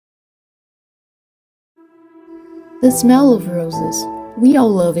The smell of roses. We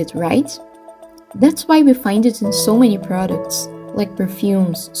all love it, right? That's why we find it in so many products, like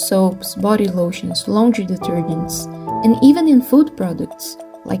perfumes, soaps, body lotions, laundry detergents, and even in food products,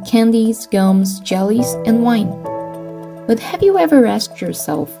 like candies, gums, jellies, and wine. But have you ever asked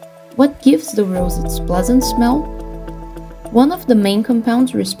yourself, what gives the rose its pleasant smell? One of the main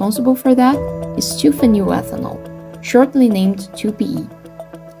compounds responsible for that is 2-phenylethanol, shortly named 2-PE.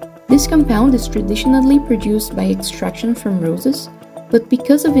 This compound is traditionally produced by extraction from roses, but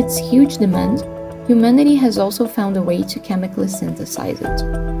because of its huge demand, humanity has also found a way to chemically synthesize it.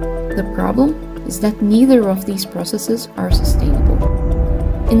 The problem is that neither of these processes are sustainable.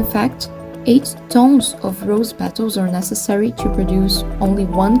 In fact, 8 tons of rose petals are necessary to produce only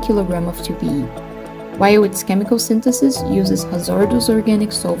 1 kilogram of 2-PE, while its chemical synthesis uses hazardous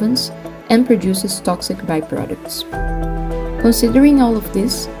organic solvents and produces toxic byproducts. Considering all of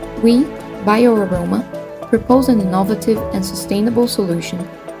this, we, BioAroma, propose an innovative and sustainable solution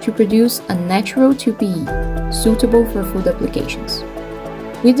to produce a natural 2-PE suitable for food applications.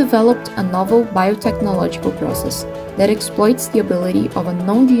 We developed a novel biotechnological process that exploits the ability of a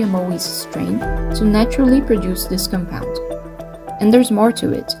non-GMO yeast strain to naturally produce this compound. And there's more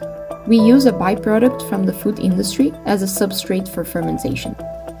to it. We use a byproduct from the food industry as a substrate for fermentation,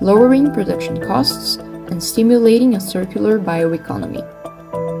 lowering production costs and stimulating a circular bioeconomy.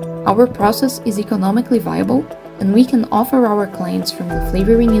 Our process is economically viable, and we can offer our clients from the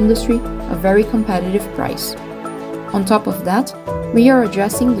flavoring industry a very competitive price. On top of that, we are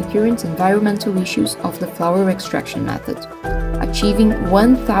addressing the current environmental issues of the flower extraction method, achieving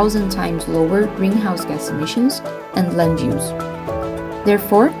 1,000 times lower greenhouse gas emissions and land use.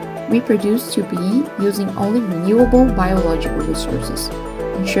 Therefore, we produce 2-PE using only renewable biological resources,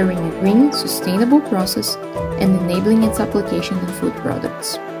 ensuring a green, sustainable process and enabling its application in food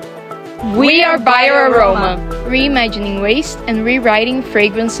products. We are BioAroma, reimagining waste and rewriting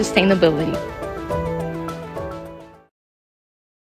fragrance sustainability.